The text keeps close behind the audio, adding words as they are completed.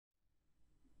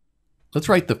Let's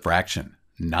write the fraction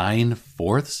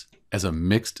 9/4 as a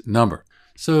mixed number.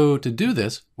 So to do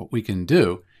this, what we can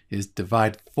do is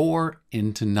divide 4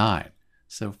 into 9.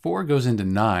 So 4 goes into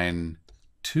 9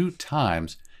 2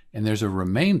 times, and there's a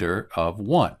remainder of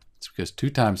 1. It's because 2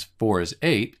 times 4 is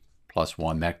 8, plus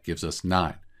 1, that gives us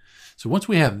 9. So once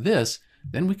we have this,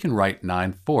 then we can write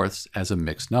 9/4 as a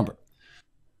mixed number.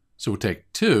 So we'll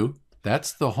take 2,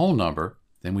 that's the whole number,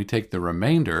 then we take the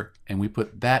remainder and we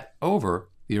put that over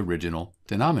the original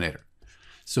denominator.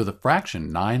 So the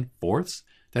fraction 9/4,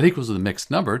 that equals the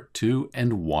mixed number 2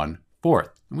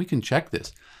 1/4. And we can check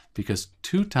this because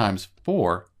 2 times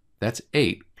 4, that's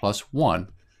 8 plus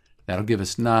 1. That'll give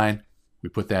us 9. We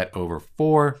put that over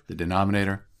 4, the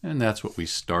denominator, and that's what we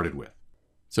started with.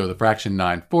 So the fraction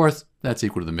 9/4, that's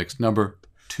equal to the mixed number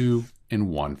 2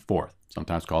 1/4,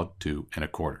 sometimes called 2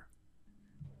 1/4.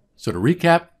 So to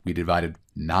recap, we divided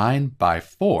 9 by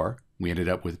 4. We ended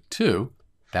up with 2.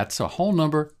 That's a whole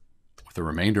number with a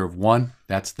remainder of 1.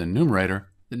 That's the numerator.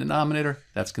 The denominator,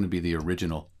 that's going to be the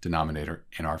original denominator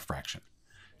in our fraction.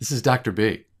 This is Dr.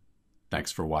 B. Thanks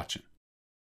for watching.